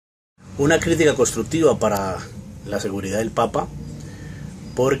Una crítica constructiva para la seguridad del Papa,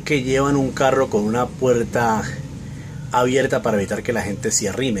 porque llevan un carro con una puerta abierta para evitar que la gente se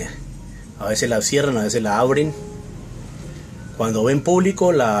arrime. A veces la cierran, a veces la abren. Cuando ven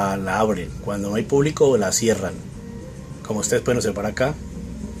público la abren, cuando no hay público la cierran. Como ustedes pueden observar acá,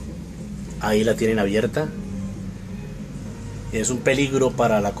 ahí la tienen abierta. Es un peligro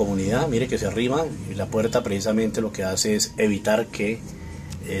para la comunidad, mire que se arrima, y la puerta precisamente lo que hace es evitar que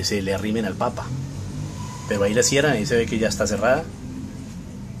se le arrimen al Papa. Pero ahí la cierran, ahí se ve que ya está cerrada.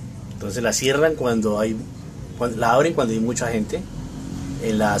 Entonces la cierran la abren cuando hay mucha gente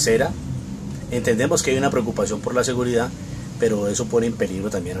en la acera. Entendemos que hay una preocupación por la seguridad, pero eso pone en peligro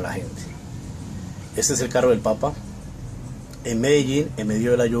también a la gente. Este es el carro del Papa. En Medellín, en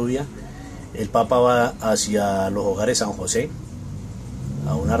medio de la lluvia, el Papa va hacia los hogares San José,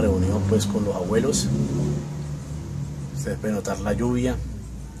 a una reunión pues con los abuelos. Ustedes pueden notar la lluvia.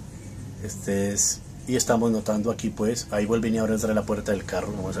 Y estamos notando aquí pues, ahí vuelven y abren otra vez la puerta del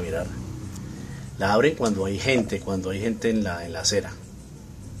carro, vamos a mirar. La abren cuando hay gente en la acera.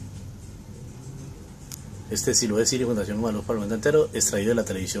 Este Siloé, Fundación Valor para el Mundo Entero, extraído de la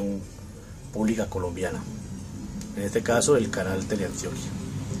televisión pública colombiana. En este caso el canal Teleantioquia.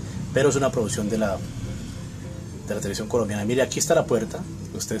 Pero es una producción de la televisión colombiana. Mire, aquí está la puerta,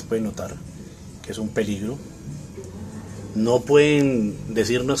 ustedes pueden notar que es un peligro. No pueden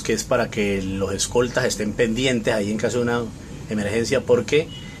decirnos que es para que los escoltas estén pendientes ahí en caso de una emergencia, porque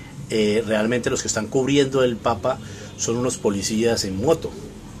realmente los que están cubriendo el Papa son unos policías en moto.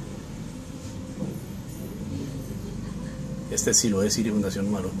 Este es Siloé,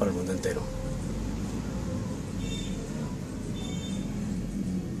 Fundación Valor para el Mundo Entero.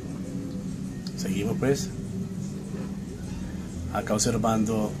 Seguimos pues acá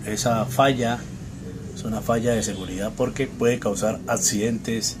observando esa falla. Es una falla de seguridad porque puede causar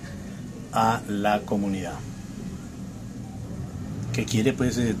accidentes a la comunidad que quiere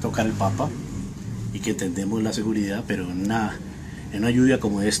pues tocar el Papa, y que entendemos la seguridad, pero en una lluvia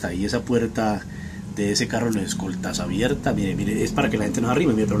como esta y esa puerta de ese carro de escoltas abierta, mire, es para que la gente no se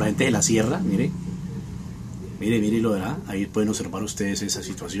arrime, mire, pero la gente se la cierra, mire, y lo verá. Ahí pueden observar ustedes esa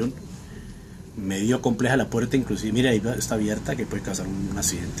situación. Medio compleja la puerta, inclusive, mire, ahí está abierta, que puede causar un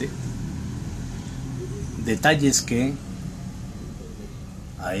accidente. Detalles que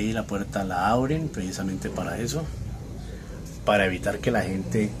ahí la puerta la abren precisamente para eso, para evitar que la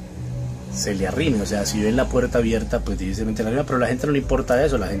gente se le arrime. O sea, si ven la puerta abierta, pues difícilmente la arrima, pero a la gente no le importa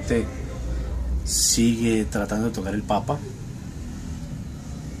eso, la gente sigue tratando de tocar el Papa.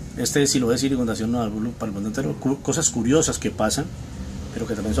 Este es Siloé, Fundación para el Mundo Entero. Cosas curiosas que pasan, pero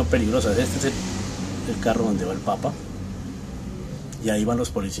que también son peligrosas. Este es el carro donde va el Papa, y ahí van los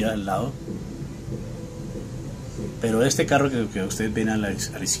policías al lado. Pero este carro que ustedes ven a la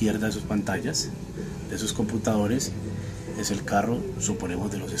izquierda de sus pantallas, de sus computadores, es el carro,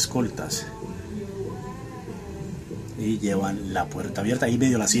 suponemos, de los escoltas. Y llevan la puerta abierta, ahí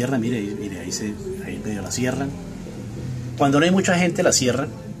medio la cierran, mire, ahí medio la cierran. Cuando no hay mucha gente la cierran,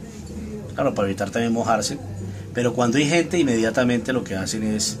 claro, para evitar también mojarse. Pero cuando hay gente, inmediatamente lo que hacen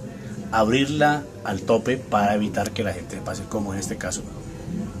es abrirla al tope para evitar que la gente pase, como en este caso.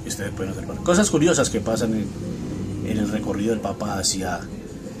 Y ustedes pueden observar cosas curiosas que pasan en el recorrido del Papa hacia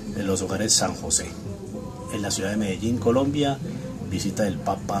los hogares San José, en la ciudad de Medellín, Colombia. Visita del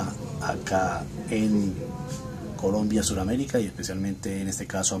Papa acá en Colombia, Sudamérica, y especialmente en este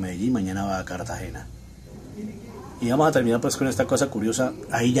caso a Medellín. Mañana va a Cartagena. Y vamos a terminar pues con esta cosa curiosa.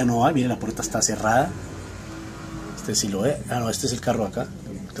 Ahí ya no va, miren, la puerta está cerrada. Este sí lo es. Ah, no, este es el carro acá.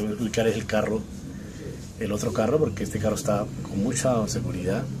 Tengo que explicar, es el carro, el otro carro, porque este carro está con mucha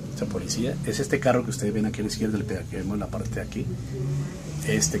seguridad, mucha policía. Es este carro que ustedes ven aquí a la izquierda, que vemos la parte de aquí.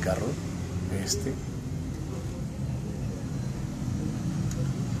 Este carro, este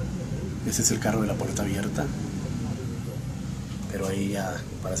es el carro de la puerta abierta, pero ahí ya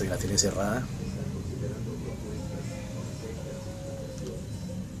parece que la tiene cerrada.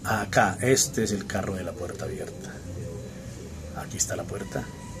 Acá, este es el carro de la puerta abierta. Aquí está la puerta.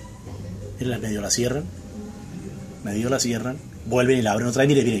 Miren, medio la cierran, vuelven y la abren otra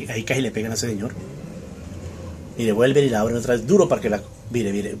vez. Mire, ahí casi le pegan a ese señor. Mire, vuelven y la abren otra vez duro para que la...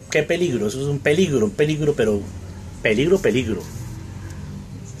 Mire, qué peligro, eso es un peligro, pero peligro.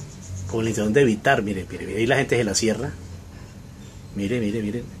 Con la intención de evitar, mire, ahí la gente se la cierra.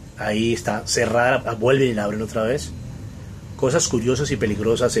 Mire, ahí está cerrada, vuelven y la abren otra vez. Cosas curiosas y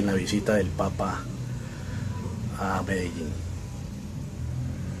peligrosas en la visita del Papa a Medellín.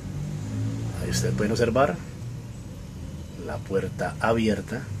 Ahí ustedes pueden observar la puerta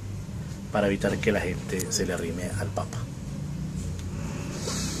abierta para evitar que la gente se le arrime al Papa.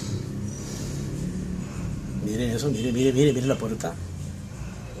 Miren eso, miren la puerta.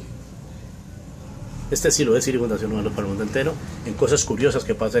 Este es Siloé, circundación para el mundo entero, en cosas curiosas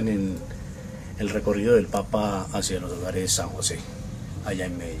que pasan en el recorrido del Papa hacia los hogares de San José, allá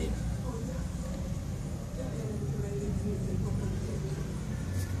en Medellín.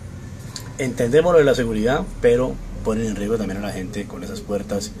 Entendemos lo de la seguridad, pero ponen en riesgo también a la gente con esas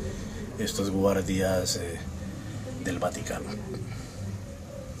puertas, estos guardias del Vaticano.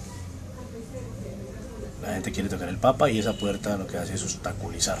 La gente quiere tocar el Papa y esa puerta lo que hace es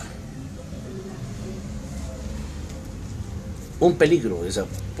obstaculizar. Un peligro esa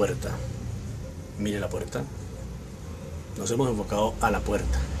puerta. Mire la puerta. Nos hemos enfocado a la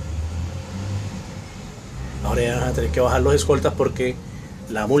puerta. Ahora ya van a tener que bajar los escoltas porque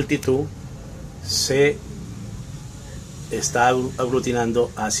la multitud se está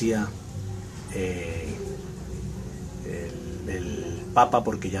aglutinando hacia el Papa,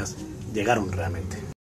 porque ya llegaron realmente.